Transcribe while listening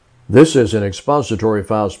This is an Expository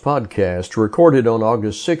Files podcast recorded on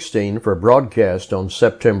August 16 for broadcast on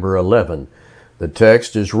September 11. The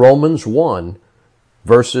text is Romans 1,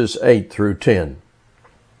 verses 8 through 10.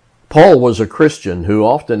 Paul was a Christian who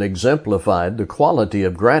often exemplified the quality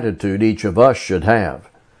of gratitude each of us should have.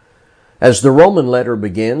 As the Roman letter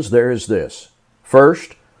begins, there is this: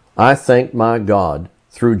 First, I thank my God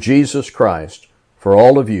through Jesus Christ for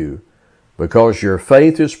all of you, because your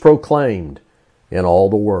faith is proclaimed in all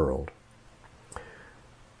the world.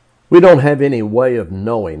 We don't have any way of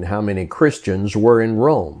knowing how many Christians were in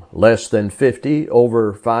Rome. Less than 50,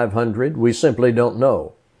 over 500, we simply don't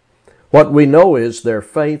know. What we know is their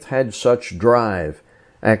faith had such drive,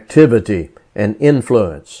 activity, and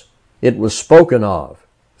influence. It was spoken of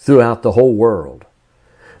throughout the whole world.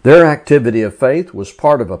 Their activity of faith was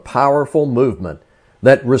part of a powerful movement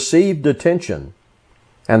that received attention,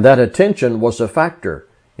 and that attention was a factor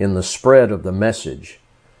in the spread of the message.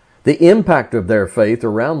 The impact of their faith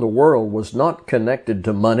around the world was not connected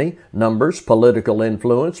to money, numbers, political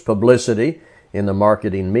influence, publicity in the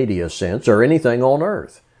marketing media sense, or anything on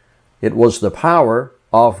earth. It was the power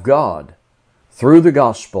of God through the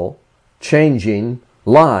gospel changing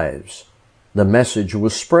lives. The message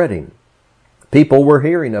was spreading. People were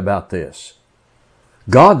hearing about this.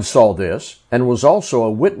 God saw this and was also a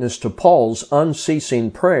witness to Paul's unceasing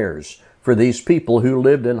prayers for these people who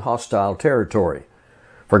lived in hostile territory.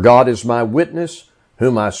 For God is my witness,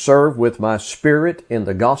 whom I serve with my spirit in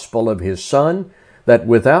the gospel of his Son, that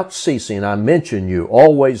without ceasing I mention you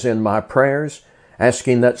always in my prayers,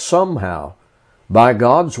 asking that somehow, by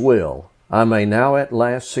God's will, I may now at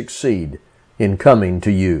last succeed in coming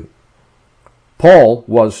to you. Paul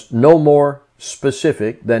was no more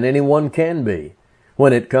specific than anyone can be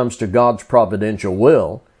when it comes to God's providential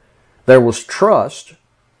will. There was trust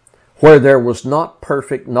where there was not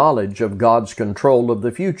perfect knowledge of God's control of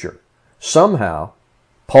the future. Somehow,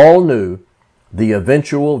 Paul knew the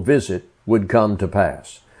eventual visit would come to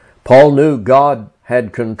pass. Paul knew God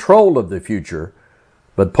had control of the future,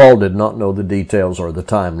 but Paul did not know the details or the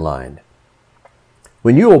timeline.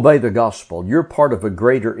 When you obey the gospel, you're part of a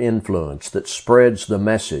greater influence that spreads the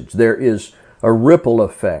message. There is a ripple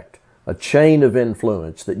effect, a chain of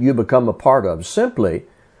influence that you become a part of simply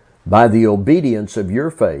by the obedience of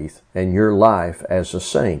your faith and your life as a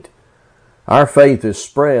saint. Our faith is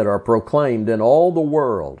spread or proclaimed in all the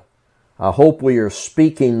world. I hope we are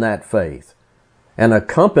speaking that faith, and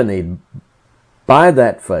accompanied by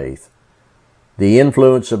that faith, the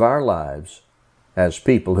influence of our lives as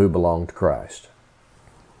people who belong to Christ.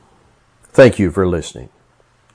 Thank you for listening.